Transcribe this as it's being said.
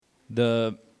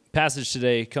The passage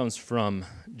today comes from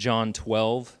John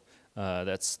 12,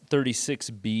 that's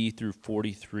 36b through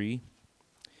 43.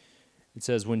 It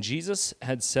says, "When Jesus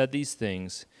had said these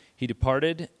things, he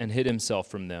departed and hid himself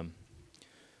from them.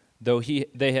 Though he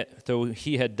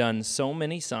had done so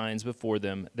many signs before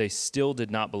them, they still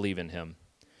did not believe in him.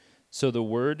 So the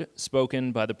word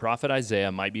spoken by the prophet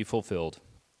Isaiah might be fulfilled.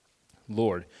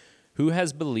 Lord, who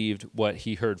has believed what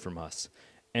he heard from us?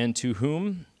 And to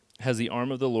whom has the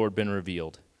arm of the Lord been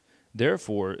revealed?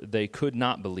 Therefore they could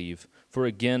not believe. For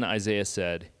again Isaiah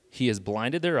said, He has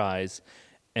blinded their eyes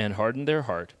and hardened their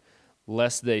heart,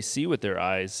 lest they see with their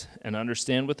eyes and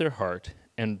understand with their heart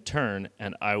and turn,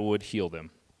 and I would heal them.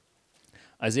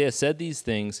 Isaiah said these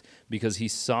things because he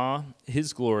saw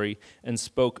his glory and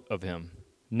spoke of him.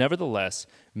 Nevertheless,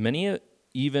 many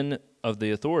even of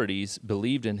the authorities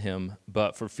believed in him,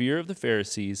 but for fear of the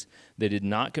Pharisees, they did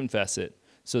not confess it,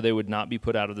 so they would not be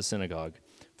put out of the synagogue.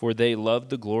 For they loved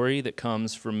the glory that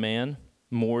comes from man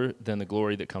more than the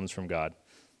glory that comes from God."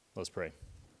 Let's pray.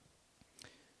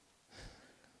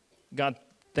 God,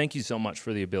 thank you so much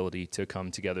for the ability to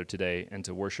come together today and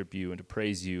to worship you and to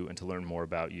praise you and to learn more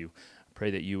about you. I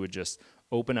pray that you would just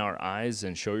open our eyes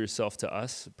and show yourself to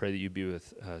us. I pray that you be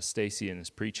with Stacy in his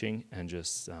preaching and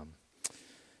just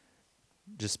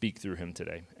speak through him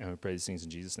today. And we pray these things in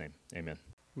Jesus' name. Amen.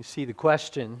 You see the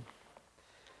question.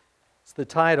 It's the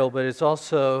title, but it's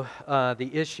also the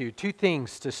issue. Two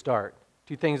things to start.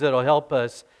 Two things that will help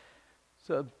us.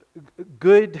 So, a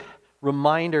good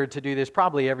reminder to do this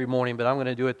probably every morning, but I'm going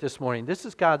to do it this morning. This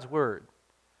is God's Word.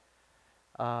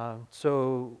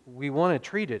 So we want to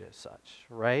treat it as such,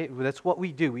 right? That's what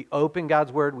we do. We open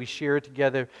God's Word, we share it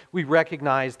together. We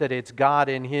recognize that it's God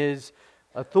in His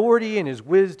authority and His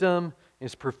wisdom,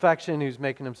 His perfection, who's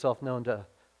making Himself known to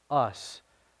us.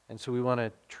 And so we want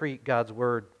to treat God's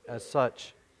Word as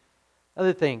such.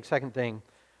 Second thing,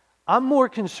 I'm more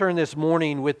concerned this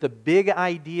morning with the big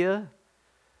idea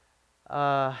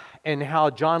and how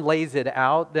John lays it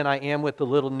out than I am with the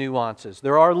little nuances.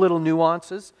 There are little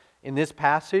nuances in this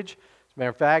passage. As a matter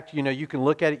of fact, you can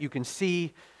look at it, you can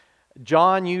see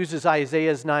John uses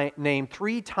Isaiah's name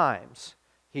 3 times.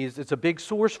 It's a big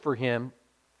source for him.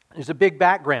 There's a big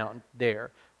background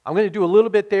there. I'm going to do a little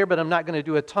bit there, but I'm not going to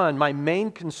do a ton. My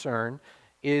main concern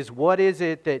is what is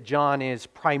it that John is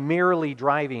primarily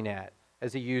driving at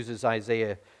as he uses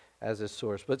Isaiah as a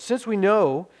source. But since we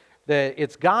know that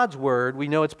it's God's Word, we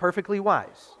know it's perfectly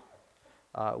wise.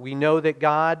 We know that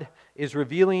God is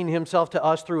revealing Himself to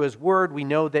us through His Word. We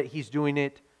know that He's doing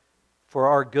it for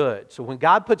our good. So when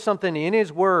God puts something in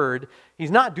His Word, He's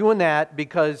not doing that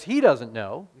because He doesn't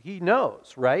know. He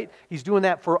knows, right? He's doing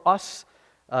that for us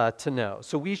to know.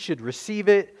 So we should receive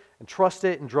it and trust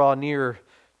it and draw near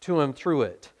to Him through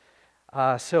it.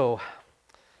 So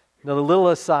another little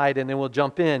aside, and then we'll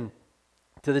jump in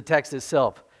to the text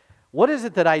itself. What is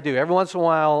it that I do? Every once in a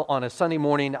while on a Sunday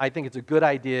morning, I think it's a good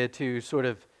idea to sort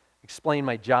of explain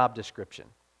my job description,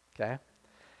 okay?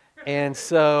 And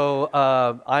so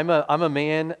I'm a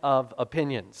man of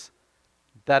opinions.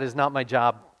 That is not my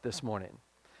job this morning.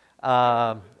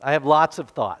 I have lots of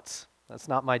thoughts. That's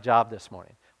not my job this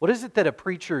morning. What is it that a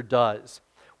preacher does?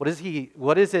 What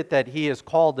is it that he is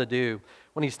called to do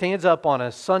when he stands up on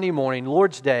a Sunday morning,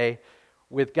 Lord's Day,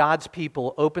 with God's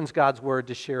people, opens God's Word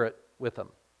to share it with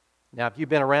them? Now, if you've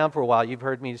been around for a while, you've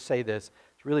heard me say this.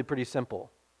 It's really pretty simple.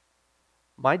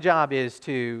 My job is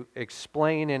to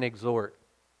explain and exhort.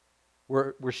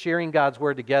 We're sharing God's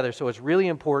Word together, so it's really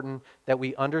important that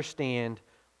we understand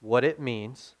what it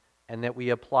means and that we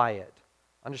apply it.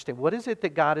 Understand, what is it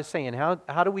that God is saying?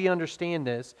 How do we understand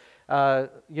this?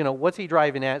 What's He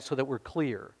driving at so that we're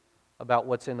clear about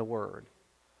what's in the Word?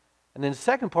 And then the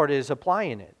second part is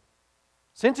applying it.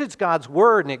 Since it's God's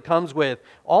Word and it comes with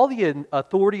all the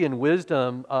authority and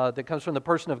wisdom that comes from the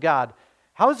person of God,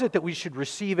 how is it that we should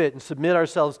receive it and submit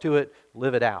ourselves to it,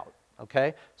 live it out?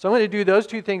 Okay? So I'm going to do those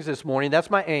two things this morning. That's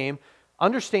my aim.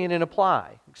 Understand and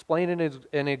apply. Explain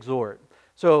and exhort.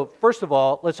 So first of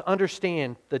all, let's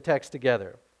understand the text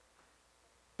together.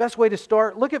 Best way to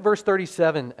start, look at verse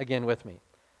 37 again with me.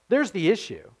 There's the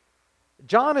issue.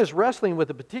 John is wrestling with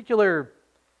a particular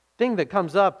thing that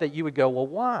comes up that you would go, well,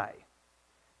 why?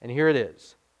 And here it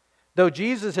is. Though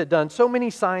Jesus had done so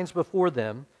many signs before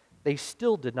them, they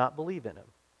still did not believe in Him.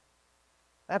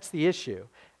 That's the issue.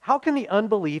 How can the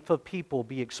unbelief of people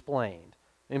be explained?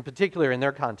 In particular in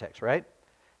their context, right?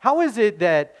 How is it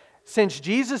that since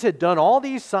Jesus had done all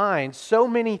these signs, so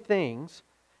many things,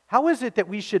 how is it that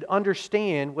we should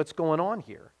understand what's going on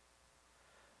here?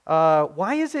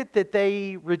 Why is it that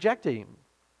they rejected Him?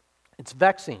 It's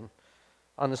vexing.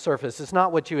 on the surface. It's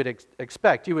not what you would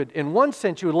expect. You would, in one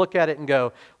sense, you would look at it and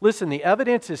go, listen, the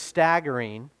evidence is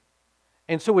staggering,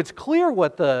 and so it's clear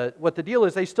what the deal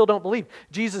is. They still don't believe.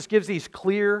 Jesus gives these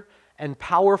clear and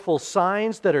powerful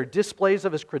signs that are displays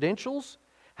of his credentials.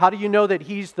 How do you know that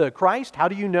he's the Christ? How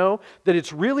do you know that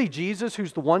it's really Jesus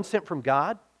who's the one sent from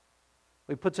God?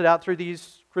 He puts it out through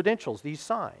these credentials, these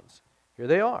signs. Here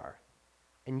they are.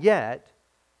 And yet,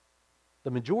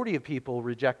 the majority of people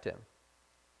reject him.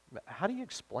 How do you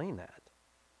explain that?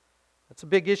 That's a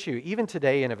big issue. Even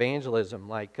today in evangelism,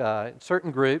 like in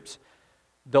certain groups,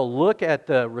 they'll look at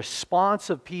the response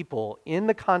of people in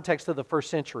the context of the first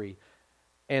century,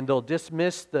 and they'll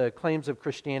dismiss the claims of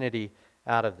Christianity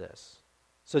out of this.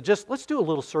 So just let's do a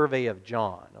little survey of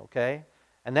John, okay?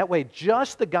 And that way,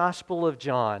 just the Gospel of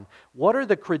John, what are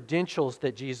the credentials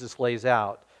that Jesus lays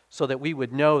out so that we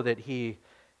would know that he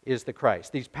is the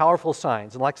Christ? These powerful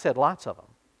signs, and like I said, lots of them.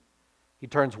 He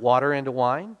turns water into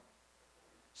wine.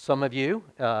 Some of you,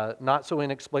 not so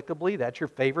inexplicably, that's your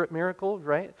favorite miracle,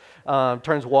 right?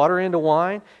 Turns water into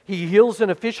wine. He heals an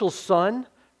official's son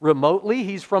remotely.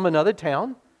 He's from another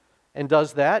town and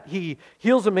does that. He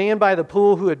heals a man by the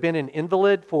pool who had been an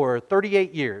invalid for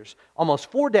 38 years, almost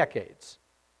 4 decades.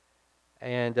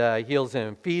 And heals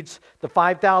him. Feeds the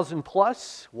 5,000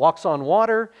 plus, walks on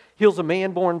water, heals a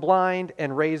man born blind,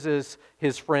 and raises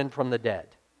his friend from the dead.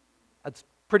 That's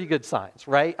pretty good signs,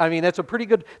 right? I mean,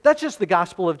 that's just the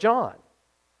Gospel of John.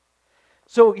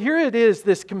 So here it is,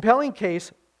 this compelling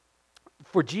case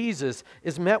for Jesus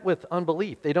is met with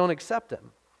unbelief. They don't accept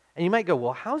him. And you might go,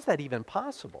 well, how's that even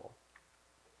possible?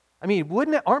 I mean,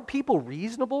 aren't people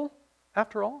reasonable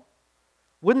after all?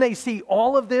 Wouldn't they see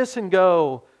all of this and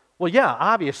go, well, yeah,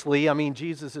 obviously, I mean,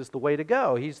 Jesus is the way to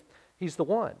go. He's the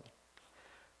one.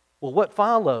 Well, what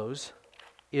follows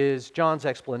is John's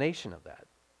explanation of that.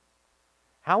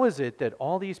 How is it that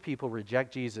all these people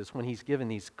reject Jesus when he's given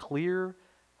these clear,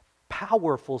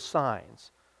 powerful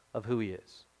signs of who he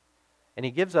is? And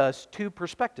he gives us 2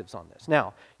 perspectives on this.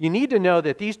 Now, you need to know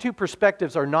that these 2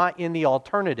 perspectives are not in the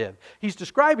alternative. He's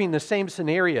describing the same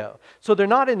scenario, so they're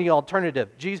not in the alternative.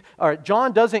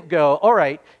 John doesn't go, all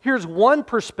right, here's one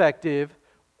perspective,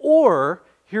 or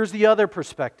here's the other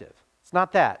perspective. It's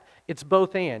not that. It's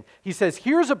both and. He says,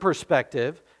 here's a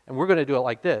perspective, and we're going to do it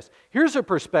like this. Here's a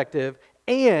perspective,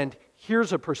 and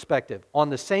here's a perspective on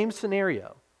the same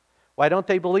scenario. Why don't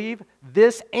they believe?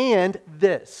 This and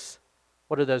this.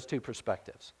 What are those 2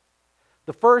 perspectives?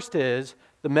 The first is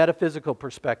the metaphysical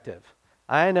perspective.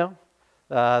 I know,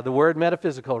 the word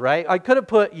metaphysical, right? I could have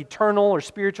put eternal or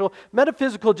spiritual.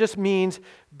 Metaphysical just means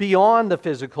beyond the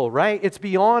physical, right? It's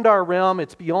beyond our realm.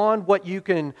 It's beyond what you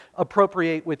can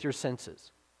appropriate with your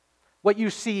senses. What you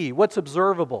see, what's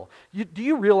observable. Do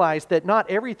you realize that not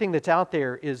everything that's out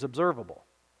there is observable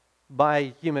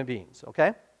by human beings,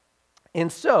 okay? And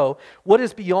so, what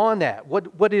is beyond that?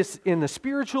 What is in the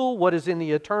spiritual? What is in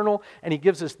the eternal? And he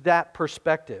gives us that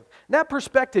perspective. And that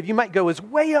perspective, you might go, is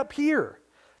way up here.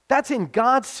 That's in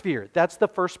God's sphere. That's the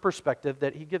first perspective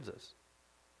that he gives us.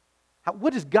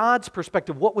 What is God's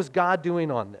perspective? What was God doing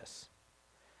on this?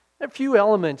 There are a few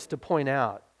elements to point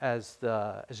out as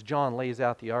John lays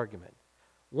out the argument.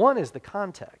 One is the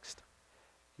context.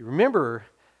 You remember,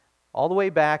 all the way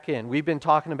back in, we've been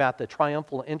talking about the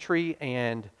triumphal entry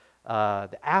and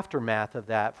the aftermath of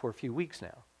that for a few weeks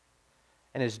now.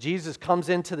 And as Jesus comes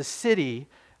into the city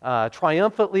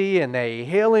triumphantly, and they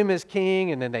hail him as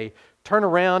king, and then they turn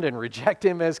around and reject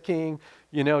him as king,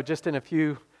 just in a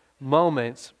few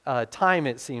moments, time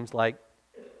it seems like,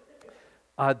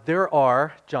 there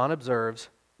are, John observes,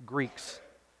 Greeks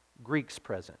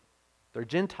present. There are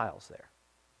Gentiles there.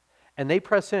 And they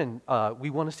press in, we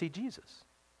want to see Jesus.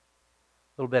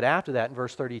 A little bit after that, in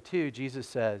verse 32, Jesus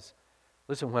says,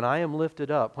 listen, when I am lifted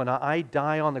up, when I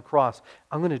die on the cross,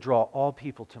 I'm going to draw all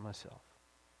people to myself.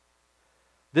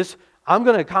 I'm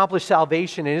going to accomplish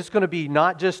salvation, and it's going to be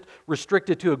not just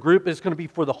restricted to a group, it's going to be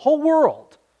for the whole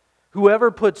world.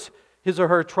 Whoever puts his or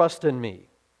her trust in me.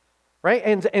 Right?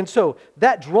 And so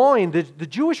that drawing, the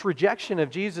Jewish rejection of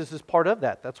Jesus is part of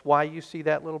that. That's why you see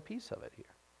that little piece of it here.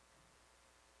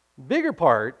 The bigger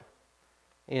part,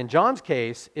 in John's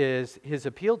case, is his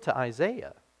appeal to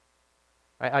Isaiah.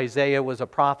 Isaiah was a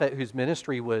prophet whose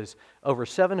ministry was over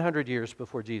 700 years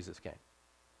before Jesus came.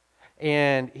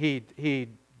 And he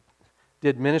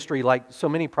did ministry like so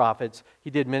many prophets. He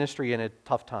did ministry in a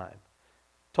tough time.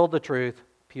 Told the truth,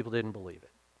 people didn't believe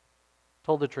it.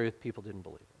 Told the truth, people didn't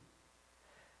believe it.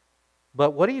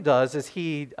 But what he does is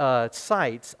he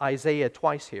cites Isaiah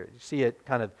twice here. You see it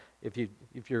kind of,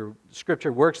 if your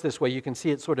scripture works this way, you can see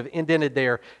it sort of indented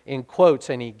there in quotes,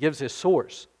 and he gives his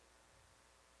source.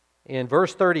 In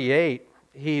verse 38,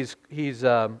 he's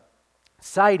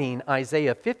citing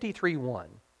Isaiah 53:1,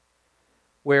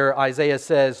 where Isaiah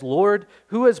says, Lord,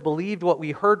 who has believed what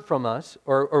we heard from us,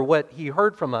 or what he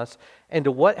heard from us, and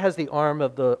to what has the arm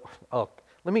of the... Oh,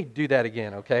 let me do that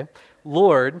again, okay?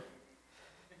 Lord,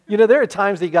 you know, there are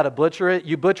times that you got to butcher it.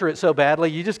 You butcher it so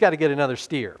badly, you just got to get another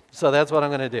steer. So that's what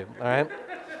I'm going to do, all right?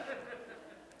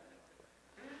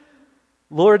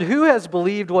 Lord, who has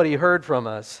believed what he heard from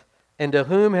us, and to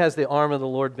whom has the arm of the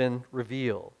Lord been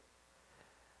revealed?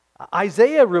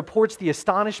 Isaiah reports the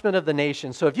astonishment of the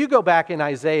nation. So if you go back in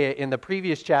Isaiah in the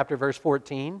previous chapter, verse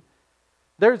 14,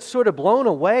 they're sort of blown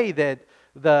away that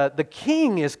the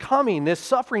king is coming, this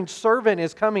suffering servant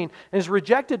is coming, and is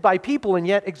rejected by people and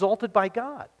yet exalted by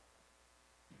God.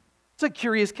 It's a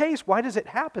curious case. Why does it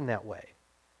happen that way?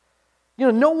 You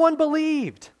know, no one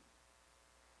believed.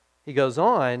 He goes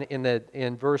on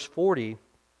in verse 40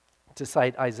 to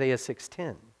cite Isaiah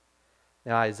 6:10.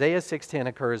 Now, Isaiah 6:10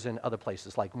 occurs in other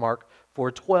places like Mark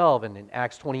 4:12 and in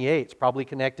Acts 28. It's probably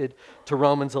connected to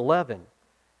Romans 11.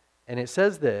 And it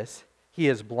says this, He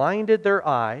has blinded their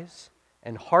eyes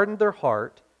and hardened their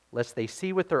heart, lest they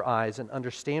see with their eyes and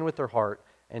understand with their heart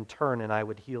and turn, and I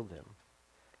would heal them.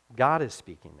 God is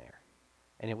speaking there.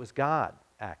 And it was God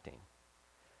acting.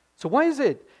 So why is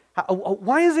it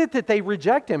that they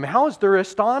reject Him? How is they're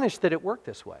astonished that it worked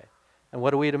this way? And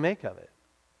what are we to make of it?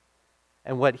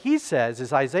 And what he says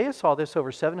is Isaiah saw this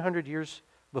over 700 years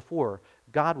before.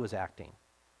 God was acting.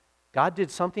 God did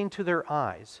something to their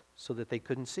eyes so that they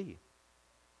couldn't see.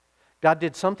 God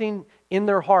did something in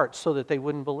their hearts so that they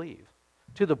wouldn't believe.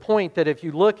 To the point that if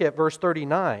you look at verse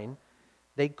 39,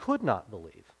 they could not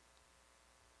believe.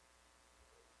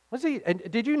 And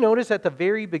did you notice at the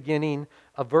very beginning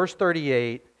of verse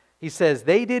 38, he says,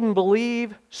 they didn't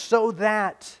believe so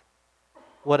that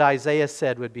what Isaiah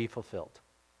said would be fulfilled.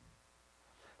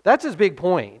 That's his big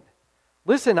point.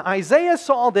 Listen, Isaiah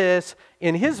saw this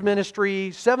in his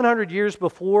ministry 700 years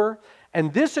before,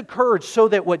 and this occurred so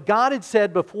that what God had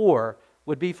said before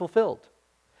would be fulfilled.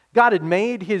 God had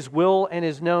made His will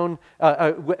and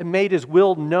made His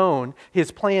will known,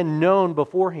 His plan known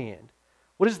beforehand.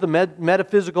 What is the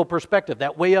metaphysical perspective?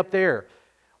 That way up there.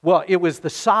 Well, it was the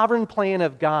sovereign plan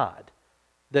of God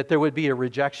that there would be a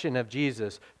rejection of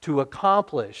Jesus to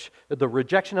accomplish the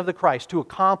rejection of the Christ, to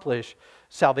accomplish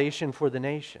salvation for the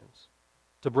nations,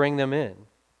 to bring them in.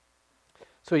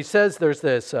 So he says there's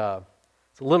this, it's a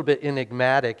little bit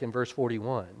enigmatic in verse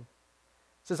 41. It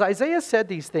says, Isaiah said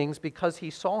these things because he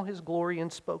saw His glory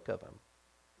and spoke of Him.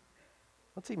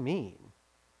 What's he mean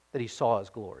that he saw His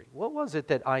glory? What was it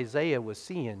that Isaiah was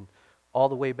seeing all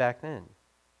the way back then?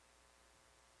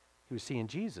 He was seeing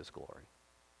Jesus' glory.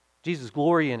 Jesus'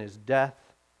 glory in His death,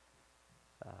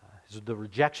 the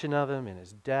rejection of Him, in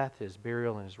His death, His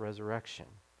burial, and His resurrection.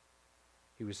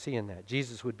 He was seeing that.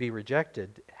 Jesus would be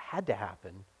rejected. It had to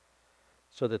happen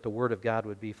so that the Word of God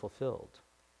would be fulfilled.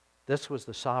 This was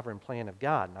the sovereign plan of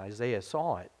God, and Isaiah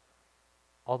saw it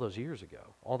all those years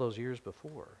ago, all those years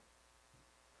before.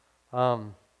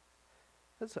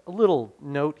 That's a little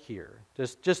note here,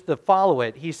 just to follow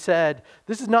it. He said,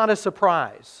 this is not a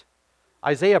surprise.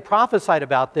 Isaiah prophesied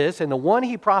about this, and the one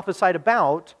he prophesied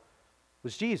about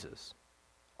was Jesus.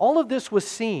 All of this was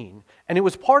seen, and it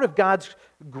was part of God's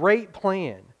great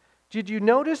plan. Did you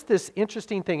notice this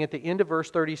interesting thing at the end of verse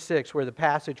 36, where the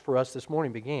passage for us this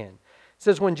morning began? It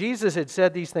says, when Jesus had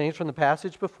said these things from the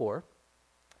passage before,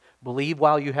 believe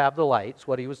while you have the light, it's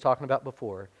what he was talking about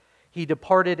before, he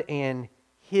departed and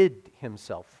hid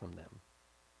himself from them.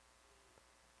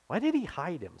 Why did he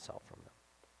hide himself from them?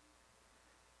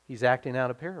 He's acting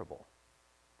out a parable,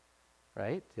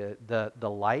 right? The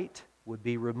light would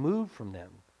be removed from them.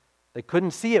 They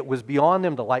couldn't see, it was beyond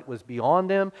them. The light was beyond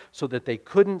them so that they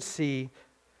couldn't see,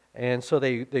 and so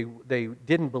they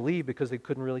didn't believe because they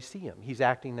couldn't really see Him. He's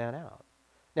acting that out.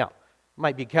 Now, it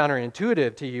might be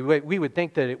counterintuitive to you. We would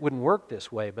think that it wouldn't work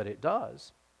this way, but it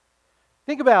does.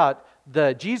 Think about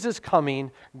Jesus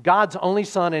coming, God's only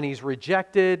Son, and He's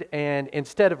rejected, and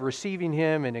instead of receiving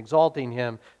Him and exalting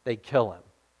Him, they kill Him.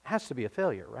 It has to be a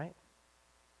failure, right?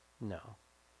 No.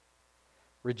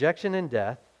 Rejection and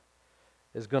death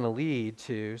is going to lead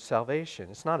to salvation.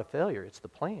 It's not a failure, it's the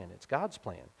plan. It's God's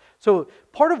plan. So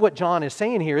part of what John is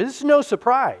saying here, this is no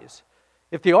surprise.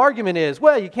 If the argument is,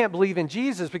 well, you can't believe in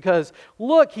Jesus because,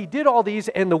 look, He did all these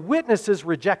and the witnesses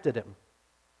rejected Him.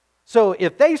 So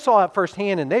if they saw it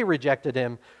firsthand and they rejected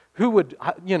Him,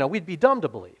 we'd be dumb to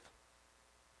believe.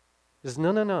 He says,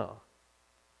 no.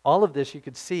 All of this you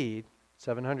could see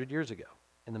 700 years ago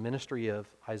in the ministry of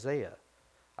Isaiah.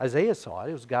 Isaiah saw it.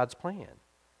 It was God's plan.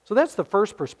 So that's the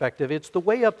first perspective. It's the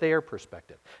way up there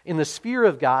perspective. In the sphere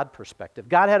of God perspective,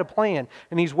 God had a plan,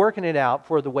 and He's working it out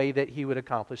for the way that He would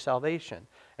accomplish salvation.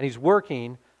 And He's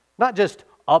working not just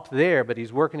up there, but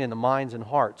He's working in the minds and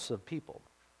hearts of people.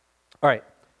 All right,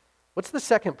 what's the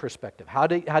second perspective? How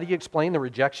do you explain the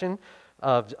rejection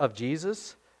of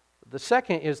Jesus? The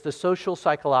second is the social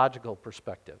psychological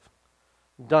perspective.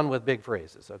 Done with big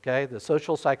phrases, okay? The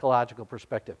social psychological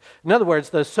perspective. In other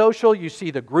words, the social, you see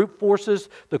the group forces,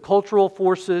 the cultural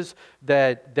forces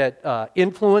that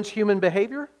influence human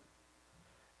behavior,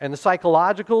 and the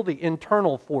psychological, the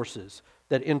internal forces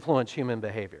that influence human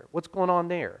behavior. What's going on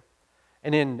there?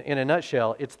 And in a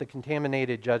nutshell, it's the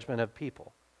contaminated judgment of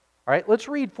people. All right, let's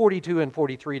read 42 and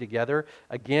 43 together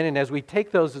again. And as we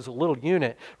take those as a little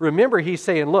unit, remember he's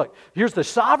saying, look, here's the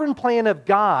sovereign plan of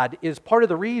God is part of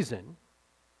the reason.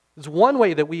 There's one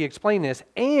way that we explain this,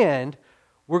 and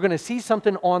we're going to see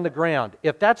something on the ground.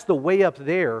 If that's the way up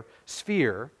there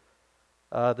sphere,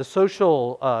 the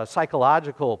social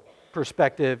psychological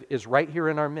perspective is right here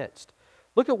in our midst.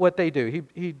 Look at what they do.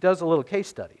 He does a little case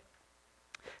study.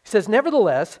 He says,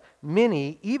 nevertheless,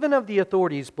 many, even of the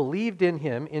authorities, believed in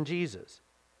him, in Jesus.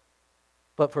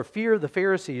 But for fear of the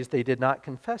Pharisees, they did not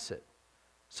confess it,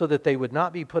 so that they would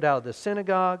not be put out of the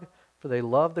synagogue, for they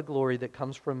love the glory that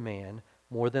comes from man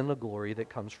more than the glory that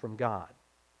comes from God.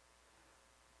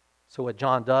 So what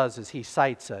John does is he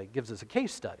gives us a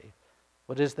case study.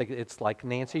 It's like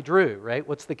Nancy Drew, right?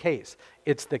 What's the case?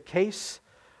 It's the case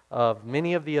of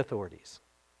many of the authorities.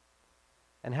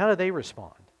 And how do they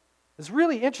respond? It's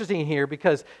really interesting here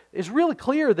because it's really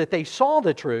clear that they saw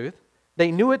the truth,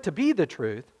 they knew it to be the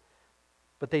truth,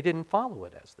 but they didn't follow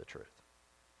it as the truth.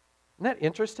 Isn't that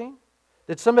interesting?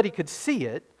 That somebody could see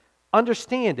it,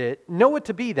 understand it, know it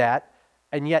to be that,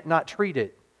 and yet not treat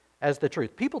it as the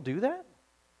truth. People do that?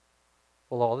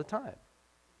 Well, all the time.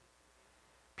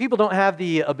 People don't have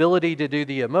the ability to do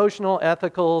the emotional,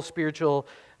 ethical, spiritual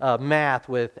math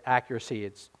with accuracy.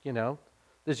 It's,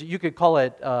 you could call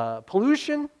it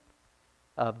pollution,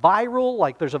 viral,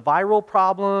 like there's a viral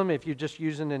problem, if you just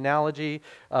use an analogy,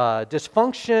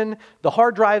 dysfunction, the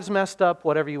hard drive's messed up,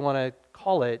 whatever you want to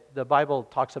call it. The Bible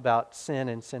talks about sin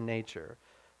and sin nature,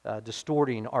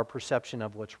 distorting our perception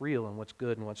of what's real and what's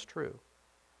good and what's true.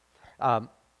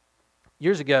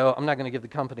 Years ago, I'm not going to give the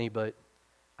company, but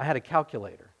I had a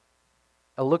calculator.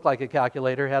 It looked like a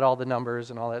calculator, had all the numbers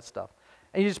and all that stuff.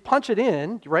 And you just punch it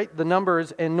in, write the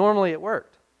numbers, and normally it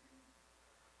worked.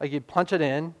 Like you'd punch it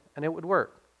in, and it would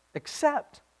work.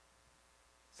 Except,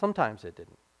 sometimes it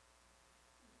didn't.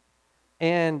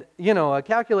 And, a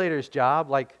calculator's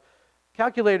job,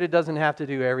 calculator doesn't have to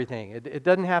do everything. It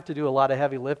doesn't have to do a lot of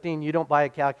heavy lifting. You don't buy a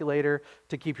calculator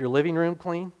to keep your living room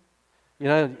clean.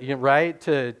 Right?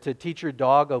 To teach your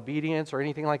dog obedience or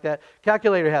anything like that.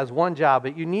 Calculator has one job,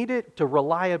 but you need it to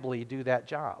reliably do that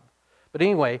job. But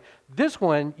anyway, this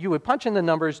one, you would punch in the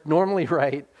numbers normally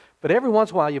right, but every once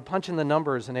in a while you punch in the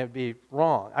numbers and it would be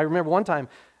wrong. I remember one time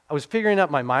I was figuring out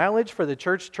my mileage for the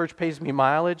church. Church pays me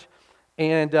mileage.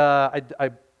 And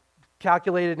I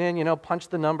calculated in, punched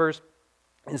the numbers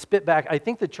and spit back. I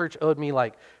think the church owed me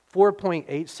like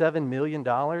 $4.87 million.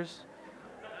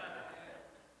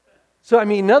 So,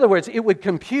 in other words, it would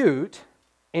compute,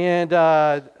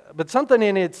 but something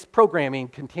in its programming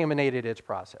contaminated its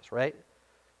process, right?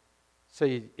 So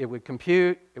it would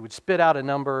compute, it would spit out a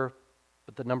number,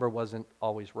 but the number wasn't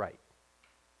always right.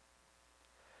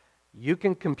 You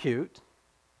can compute,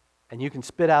 and you can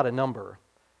spit out a number,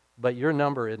 but your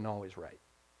number isn't always right.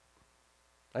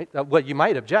 Right? Well, you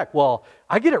might object, well,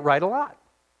 I get it right a lot.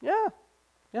 Yeah,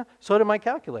 so did my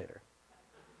calculator.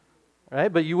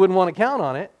 Right? But you wouldn't want to count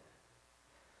on it.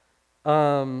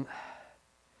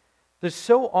 There's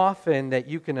so often that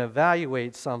you can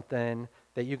evaluate something,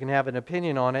 that you can have an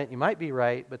opinion on it. You might be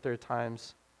right, but there are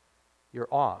times you're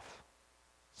off.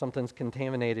 Something's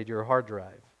contaminated your hard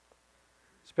drive,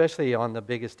 especially on the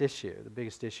biggest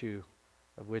issue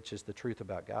of which is the truth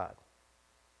about God.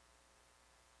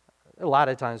 A lot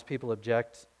of times people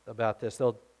object about this.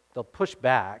 They'll push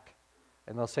back,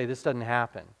 and they'll say, this doesn't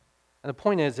happen. And the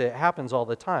point is, it happens all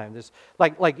the time. This,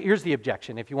 like here's the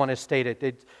objection. If you want to state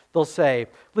it, they'll say,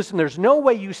 listen, there's no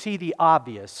way you see the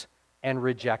obvious and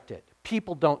reject it.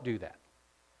 People don't do that.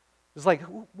 It's like,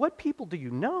 what people do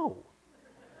you know?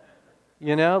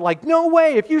 No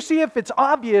way. If it's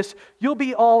obvious, you'll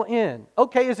be all in.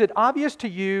 Okay, is it obvious to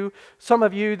you, some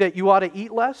of you, that you ought to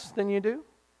eat less than you do?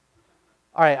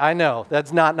 All right, I know,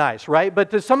 that's not nice, right? But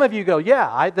to some of you go,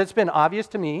 that's been obvious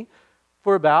to me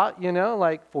for about,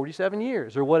 47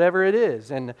 years or whatever it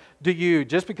is. And do you,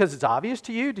 just because it's obvious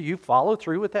to you, do you follow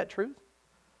through with that truth?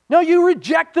 No, you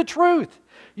reject the truth.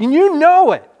 And you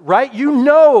know it, right? You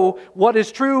know what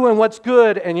is true and what's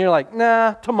good, and you're like,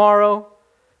 nah, tomorrow.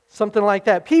 Something like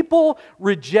that. People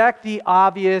reject the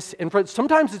obvious, and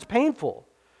sometimes it's painful.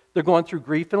 They're going through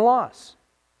grief and loss.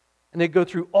 And they go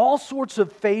through all sorts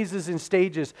of phases and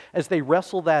stages as they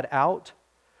wrestle that out,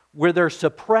 where they're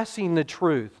suppressing the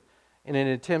truth in an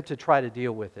attempt to try to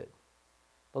deal with it.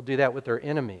 They'll do that with their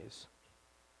enemies.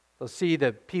 They'll see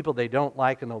the people they don't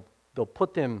like, and they'll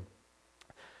put them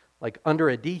like under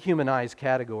a dehumanized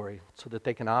category so that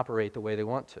they can operate the way they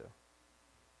want to.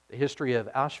 The history of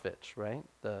Auschwitz, right?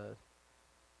 The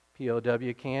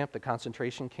POW camp, the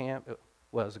concentration camp. It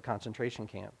was a concentration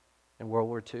camp in World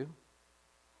War II.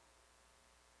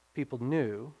 People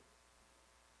knew,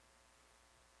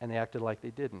 and they acted like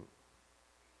they didn't.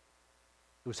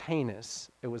 It was heinous.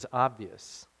 It was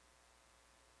obvious.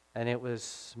 And it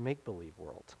was make-believe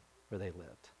world where they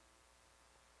lived.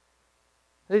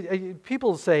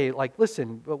 People say, like,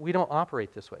 listen, but we don't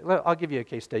operate this way. I'll give you a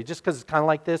case study, just because it's kind of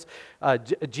like this.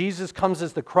 Jesus comes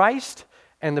as the Christ,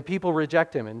 and the people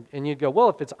reject him. And you go, well,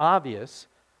 if it's obvious,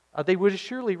 they would have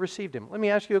surely received him. Let me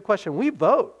ask you a question. We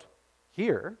vote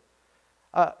here.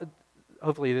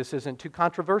 Hopefully this isn't too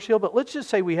controversial, but let's just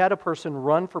say we had a person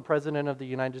run for president of the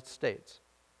United States.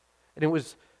 And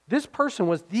this person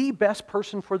was the best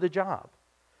person for the job.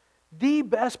 The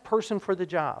best person for the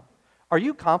job. Are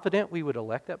you confident we would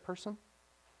elect that person?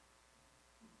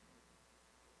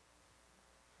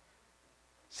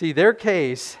 See, their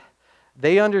case,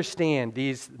 they understand,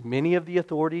 many of the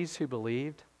authorities who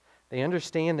believed, they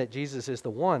understand that Jesus is the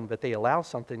one, but they allow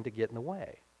something to get in the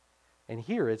way. And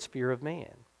here it's fear of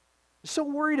man. They're so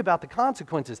worried about the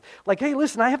consequences. Like, hey,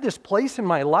 listen, I have this place in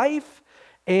my life,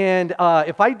 and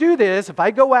if I do this, if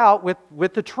I go out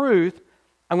with the truth,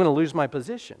 I'm going to lose my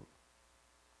position.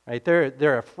 Right?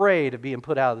 They're afraid of being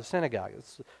put out of the synagogue.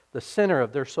 It's the center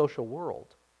of their social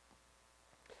world.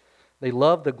 They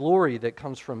love the glory that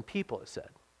comes from people, it said.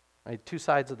 Right? Two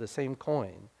sides of the same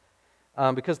coin.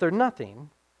 Because they're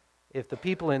nothing if the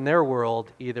people in their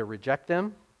world either reject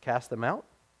them, cast them out,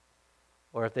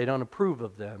 or if they don't approve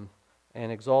of them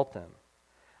and exalt them.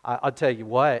 I'll tell you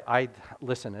what,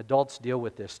 listen, adults deal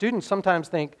with this.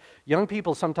 Young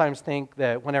people sometimes think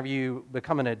that whenever you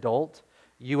become an adult,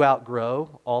 you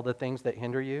outgrow all the things that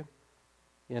hinder you.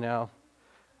 You know,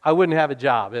 I wouldn't have a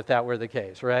job if that were the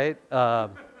case, right?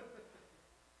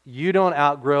 You don't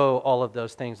outgrow all of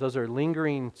those things. Those are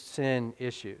lingering sin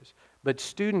issues. But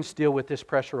students deal with this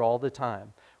pressure all the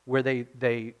time, where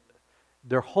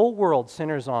their whole world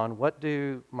centers on, what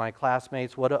do my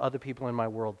classmates, what do other people in my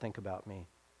world think about me?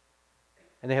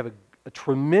 And they have a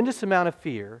tremendous amount of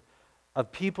fear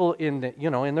of people in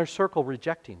their circle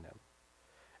rejecting them.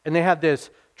 And they have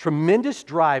this tremendous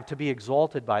drive to be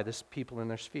exalted by this people in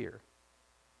their sphere.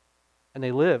 And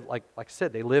they live, like I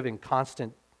said, they live in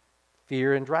constant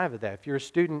fear and drive of that. If you're a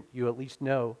student, you at least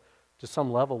know to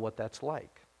some level what that's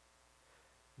like.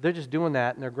 They're just doing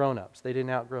that, and they're grown-ups. They didn't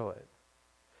outgrow it.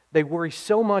 They worry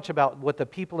so much about what the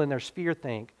people in their sphere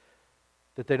think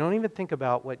that they don't even think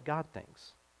about what God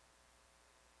thinks.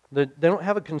 They don't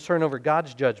have a concern over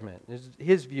God's judgment,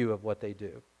 His view of what they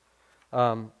do.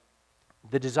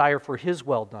 The desire for His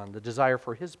well done, the desire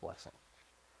for His blessing.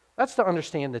 That's to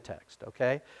understand the text,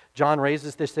 okay? John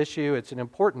raises this issue. It's an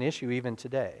important issue even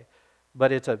today,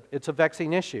 but it's a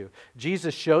vexing issue.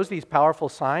 Jesus shows these powerful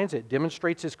signs. It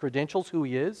demonstrates His credentials, who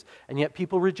He is, and yet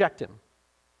people reject Him.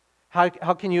 How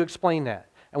can you explain that?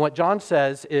 And what John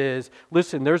says is,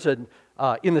 listen, there's in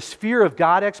the sphere of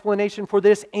God explanation for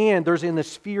this, and there's in the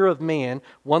sphere of man,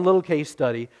 one little case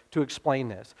study to explain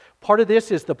this. Part of this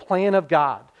is the plan of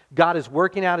God. God is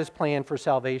working out His plan for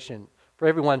salvation for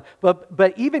everyone.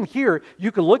 But even here,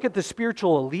 you can look at the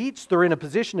spiritual elites. They're in a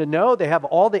position to know. They have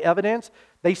all the evidence.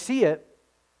 They see it.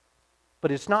 But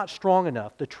it's not strong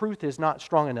enough. The truth is not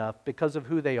strong enough because of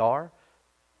who they are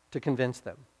to convince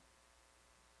them.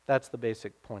 That's the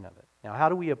basic point of it. Now, how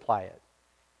do we apply it?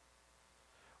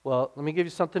 Well, let me give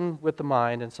you something with the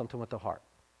mind and something with the heart.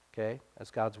 Okay?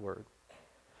 That's God's Word.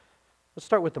 Let's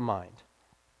start with the mind.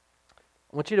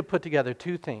 I want you to put together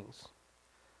two things.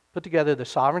 Put together the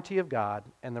sovereignty of God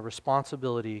and the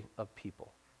responsibility of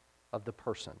people, of the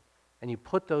person. And you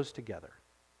put those together.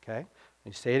 Okay? Let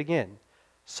me say it again.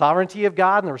 Sovereignty of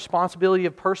God and the responsibility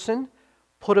of person,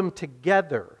 put them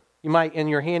together. You might, in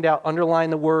your handout, underline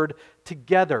the word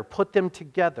together. Put them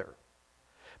together.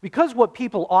 Because what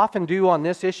people often do on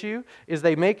this issue is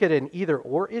they make it an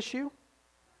either-or issue,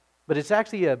 but it's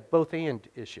actually a both-and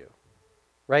issue.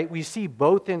 Right? We see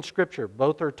both in Scripture.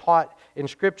 Both are taught in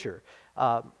Scripture.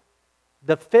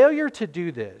 The failure to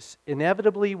do this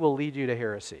inevitably will lead you to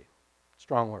heresy. It's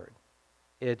strong word.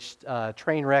 It's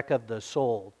train wreck of the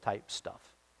soul type stuff.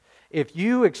 If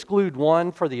you exclude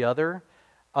one for the other,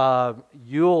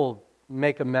 you'll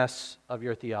make a mess of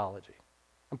your theology.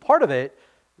 And part of it,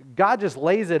 God just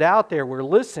lays it out there where,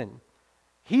 listen,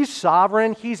 He's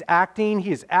sovereign, He's acting,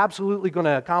 He is absolutely going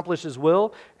to accomplish His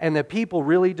will, and the people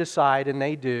really decide, and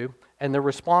they do, and they're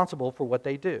responsible for what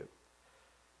they do.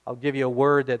 I'll give you a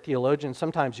word that theologians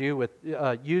sometimes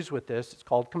use with this. It's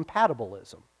called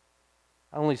compatibilism.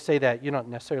 I only say that, you don't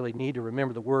necessarily need to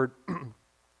remember the word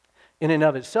in and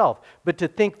of itself, but to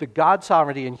think that God's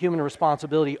sovereignty and human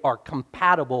responsibility are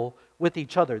compatible with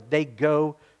each other. They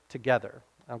go together,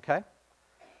 okay?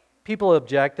 People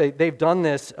object. They've done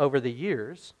this over the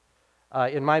years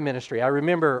in my ministry. I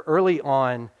remember early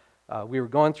on, we were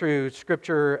going through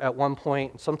Scripture at one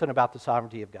point, and something about the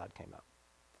sovereignty of God came up.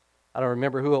 I don't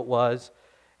remember who it was.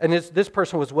 And this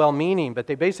person was well-meaning, but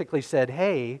they basically said,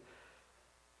 hey,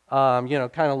 kind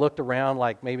of looked around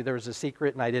like maybe there was a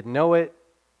secret and I didn't know it,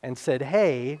 and said,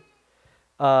 hey,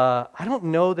 I don't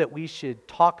know that we should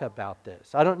talk about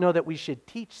this. I don't know that we should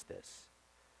teach this.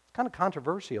 It's kind of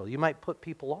controversial. You might put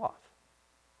people off.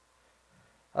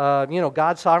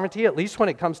 God's sovereignty, at least when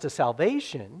it comes to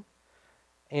salvation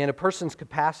and a person's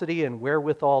capacity and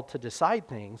wherewithal to decide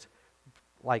things,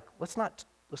 like, let's not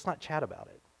chat about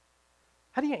it.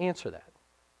 How do you answer that?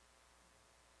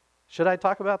 Should I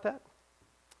talk about that?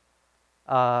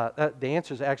 The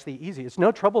answer is actually easy. It's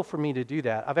no trouble for me to do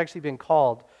that. I've actually been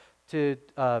called to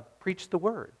preach the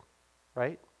Word,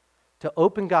 right? To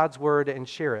open God's Word and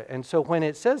share it. And so when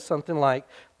it says something like,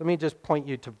 let me just point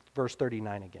you to verse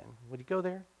 39 again. Would you go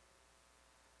there?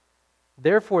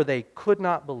 Therefore they could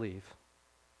not believe.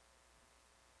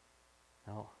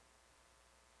 No.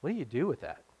 What do you do with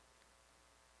that?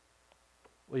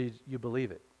 Well, you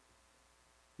believe it.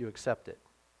 You accept it.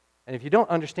 And if you don't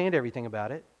understand everything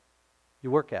about it, you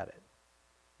work at it.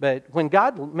 But when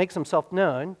God makes Himself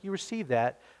known, you receive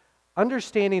that,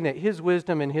 understanding that His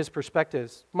wisdom and His perspective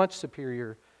is much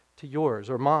superior to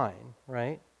yours or mine,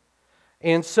 right?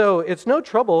 And so it's no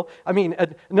trouble. I mean,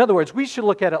 in other words, we should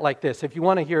look at it like this. If you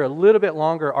want to hear a little bit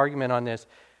longer argument on this,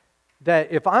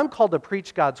 that if I'm called to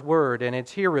preach God's Word and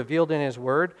it's here revealed in His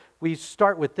Word, we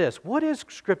start with this. What is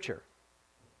Scripture?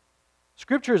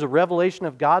 Scripture is a revelation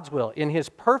of God's will in His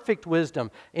perfect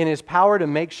wisdom, in His power to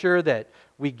make sure that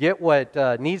we get what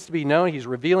needs to be known. He's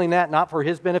revealing that not for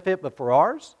His benefit, but for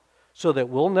ours, so that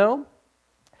we'll know.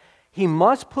 He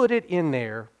must put it in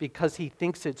there because He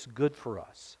thinks it's good for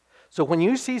us. So when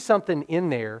you see something in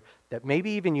there that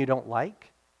maybe even you don't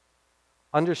like,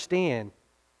 understand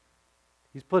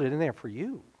He's put it in there for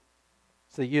you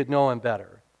so that you'd know Him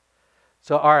better.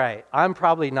 So, all right, I'm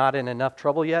probably not in enough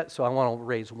trouble yet, so I want to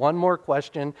raise one more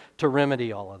question to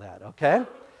remedy all of that, okay?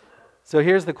 So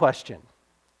here's the question.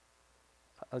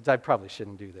 I probably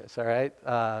shouldn't do this, all right?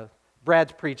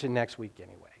 Brad's preaching next week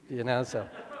anyway, so.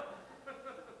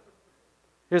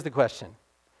 Here's the question.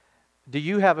 Do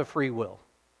you have a free will?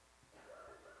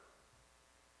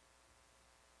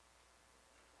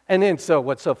 And then, so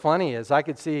what's so funny is I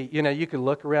could see, you could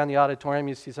look around the auditorium,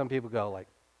 you see some people go like,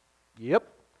 yep.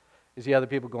 You see other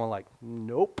people going like,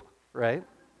 nope, right?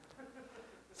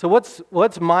 So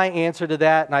what's my answer to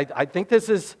that? And I think this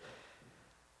is,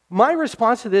 my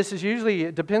response to this is usually,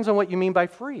 it depends on what you mean by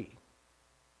free.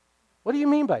 What do you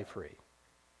mean by free?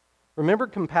 Remember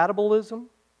compatibilism?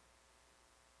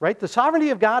 Right? The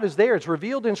sovereignty of God is there. It's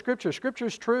revealed in Scripture. Scripture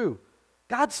is true.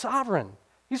 God's sovereign.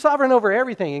 He's sovereign over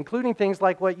everything, including things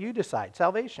like what you decide,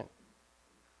 salvation.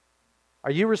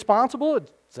 Are you responsible?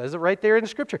 It says it right there in the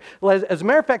Scripture. Well, as a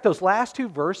matter of fact, those last two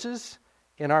verses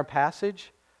in our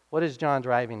passage, what is John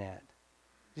driving at?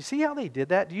 Do you see how they did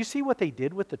that? Do you see what they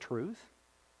did with the truth?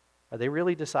 Are they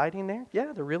really deciding there?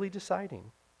 Yeah, they're really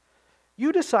deciding.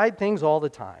 You decide things all the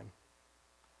time.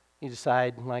 You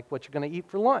decide like what you're going to eat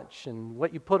for lunch and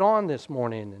what you put on this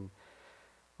morning and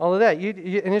all of that.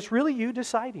 And it's really you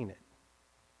deciding it.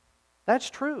 That's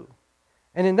true.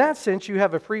 And in that sense, you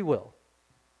have a free will.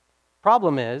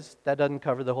 Problem is, that doesn't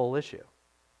cover the whole issue.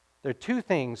 There are two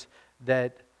things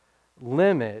that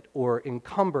limit or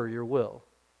encumber your will.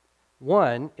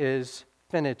 One is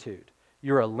finitude.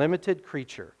 You're a limited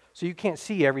creature. So you can't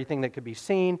see everything that could be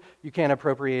seen. You can't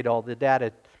appropriate all the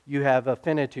data. You have a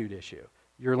finitude issue.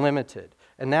 You're limited.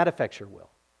 And that affects your will.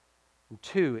 And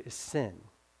two is sin.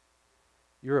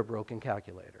 You're a broken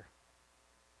calculator.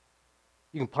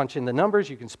 You can punch in the numbers,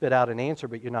 you can spit out an answer,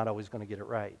 but you're not always going to get it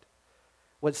right.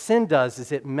 What sin does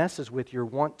is it messes with your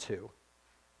want to.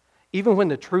 Even when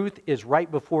the truth is right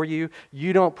before you,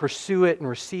 you don't pursue it and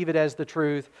receive it as the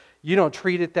truth. You don't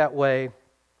treat it that way.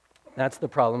 That's the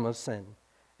problem of sin.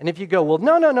 And if you go, well,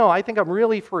 no, I think I'm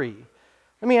really free.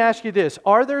 Let me ask you this.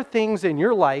 Are there things in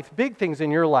your life, big things in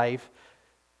your life,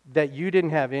 that you didn't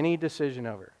have any decision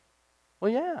over?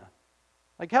 Well, yeah.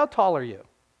 Like, how tall are you?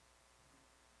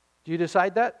 Do you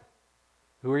decide that?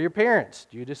 Who are your parents?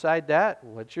 Do you decide that?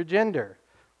 What's your gender?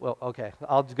 Well, okay,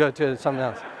 I'll go to something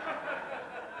else.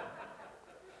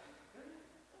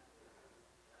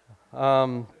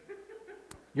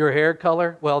 Your hair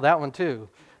color? Well, that one too.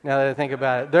 Now that I think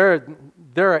about it,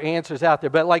 there are answers out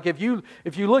there. But like if you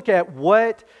look at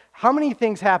how many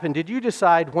things happened? Did you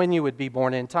decide when you would be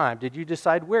born in time? Did you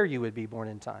decide where you would be born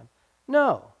in time?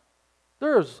 No.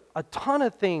 There's a ton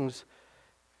of things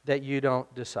that you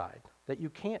don't decide, that you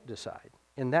can't decide.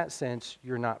 In that sense,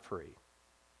 you're not free.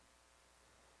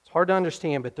 It's hard to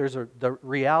understand, but the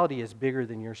reality is bigger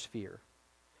than your sphere.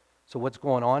 So what's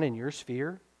going on in your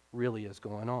sphere really is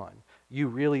going on. You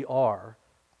really are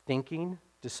thinking,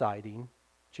 deciding,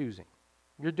 choosing.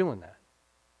 You're doing that.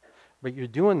 But you're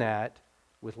doing that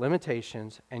with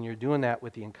limitations, and you're doing that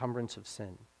with the encumbrance of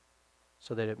sin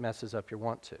so that it messes up your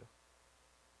want to.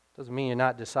 Doesn't mean you're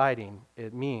not deciding.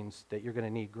 It means that you're going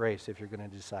to need grace if you're going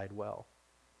to decide well.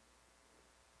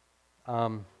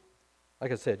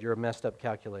 Like I said, you're a messed up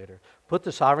calculator. Put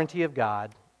the sovereignty of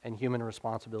God and human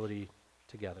responsibility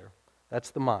together. That's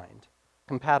the mind.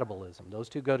 Compatibilism. Those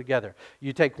two go together.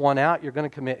 You take one out, you're going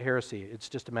to commit heresy. It's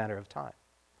just a matter of time.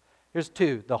 Here's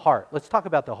two, the heart. Let's talk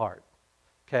about the heart.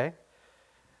 Okay?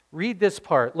 Read this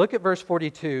part. Look at verse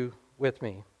 42 with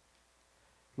me.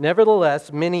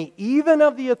 Nevertheless, many even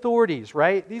of the authorities,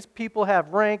 right? These people have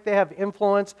rank, they have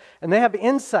influence, and they have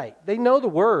insight. They know the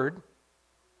word.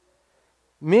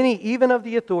 Many even of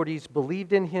the authorities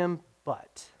believed in him,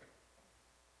 but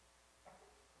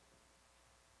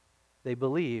they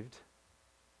believed,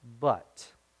 but.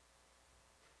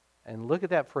 And look at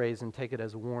that phrase and take it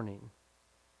as a warning.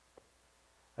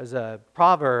 As a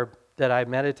proverb that I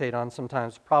meditate on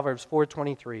sometimes, Proverbs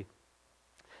 4:23. It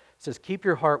says, keep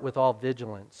your heart with all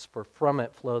vigilance, for from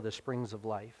it flow the springs of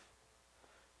life.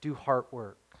 Do heart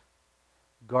work.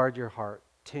 Guard your heart.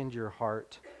 Tend your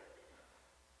heart.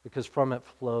 Because from it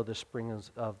flow the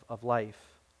springs of life.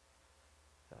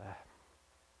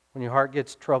 When your heart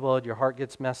gets troubled, your heart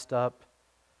gets messed up,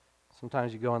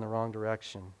 sometimes you go in the wrong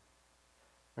direction.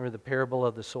 Remember the parable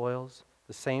of the soils?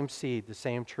 The same seed, the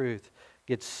same truth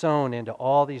gets sown into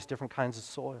all these different kinds of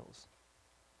soils.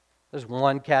 There's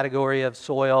one category of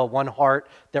soil, one heart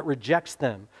that rejects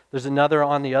them. There's another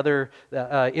on the other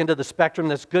end of the spectrum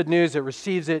that's good news. It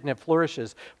receives it and it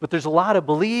flourishes. But there's a lot of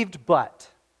believed but.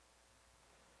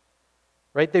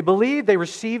 Right? They believe, they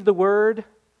receive the word,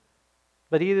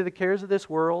 but either the cares of this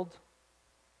world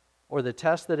or the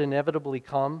tests that inevitably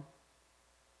come,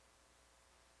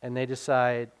 and they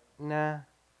decide, nah,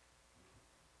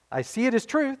 I see it as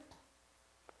truth.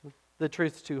 The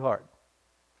truth's too hard.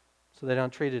 So they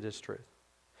don't treat it as truth.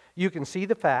 You can see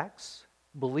the facts,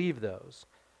 believe those,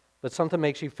 but something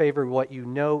makes you favor what you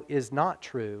know is not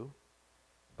true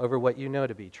over what you know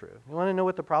to be true. You want to know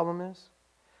what the problem is?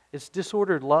 It's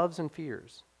disordered loves and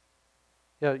fears.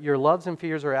 You know, your loves and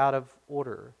fears are out of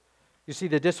order. You see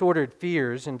the disordered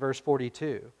fears in verse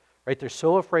 42, right? They're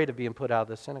so afraid of being put out of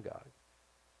the synagogue.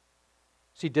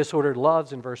 See disordered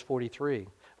loves in verse 43.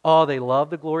 Oh, they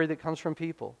love the glory that comes from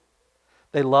people.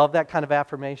 They love that kind of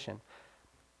affirmation.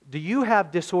 Do you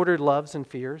have disordered loves and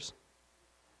fears?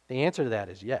 The answer to that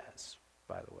is yes,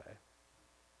 by the way.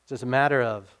 It's just a matter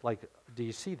of, do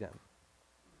you see them?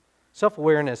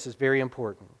 Self-awareness is very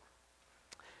important.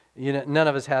 You know, none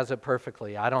of us has it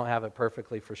perfectly. I don't have it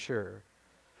perfectly for sure. There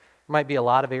might be a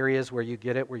lot of areas where you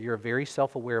get it, where you're a very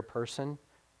self-aware person,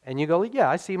 and you go, yeah,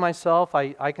 I see myself.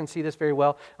 I can see this very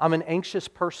well. I'm an anxious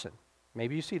person.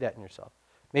 Maybe you see that in yourself.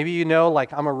 Maybe you know,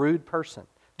 I'm a rude person.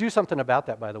 Do something about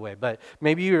that, by the way. But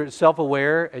maybe you're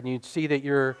self-aware and you see that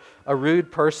you're a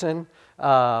rude person,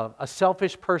 a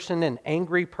selfish person, an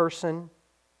angry person.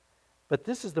 But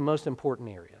this is the most important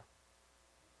area.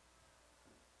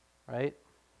 Right?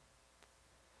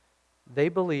 They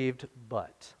believed,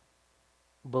 but.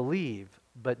 Believe,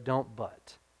 but don't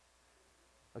but.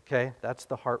 Okay? That's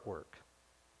the heart work.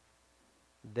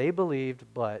 They believed,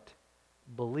 but.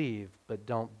 Believe, but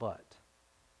don't but.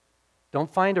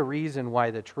 Don't find a reason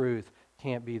why the truth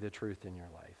can't be the truth in your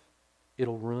life.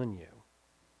 It'll ruin you.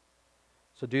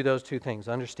 So do those two things.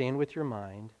 Understand with your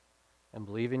mind and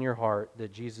believe in your heart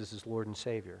that Jesus is Lord and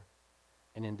Savior.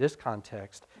 And in this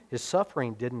context, his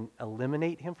suffering didn't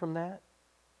eliminate him from that.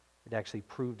 It actually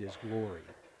proved his glory.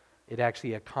 It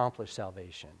actually accomplished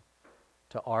salvation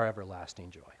to our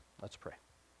everlasting joy. Let's pray.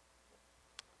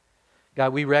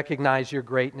 God, we recognize your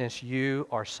greatness. You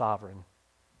are sovereign.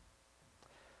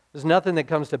 There's nothing that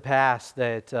comes to pass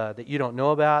that you don't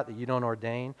know about, that you don't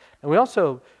ordain. And we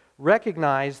also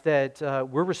recognize that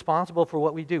we're responsible for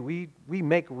what we do. We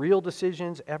make real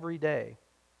decisions every day.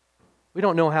 We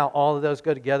don't know how all of those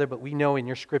go together, but we know in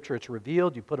your Scripture it's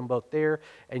revealed. You put them both there,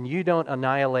 and you don't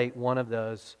annihilate one of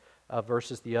those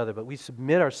versus the other. But we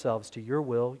submit ourselves to your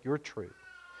will, your truth,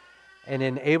 and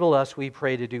enable us, we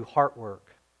pray, to do heart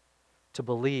work, to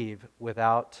believe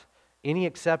without any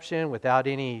exception, without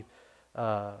any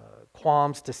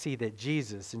qualms, to see that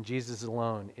Jesus and Jesus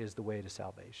alone is the way to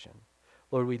salvation.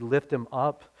 Lord, we lift Him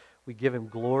up. We give Him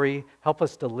glory. Help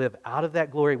us to live out of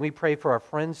that glory. We pray for our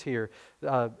friends here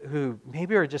who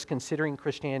maybe are just considering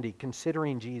Christianity,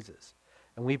 considering Jesus.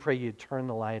 And we pray You turn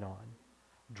the light on.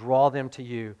 Draw them to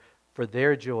You for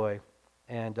their joy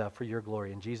and for Your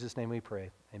glory. In Jesus' name we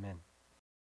pray. Amen.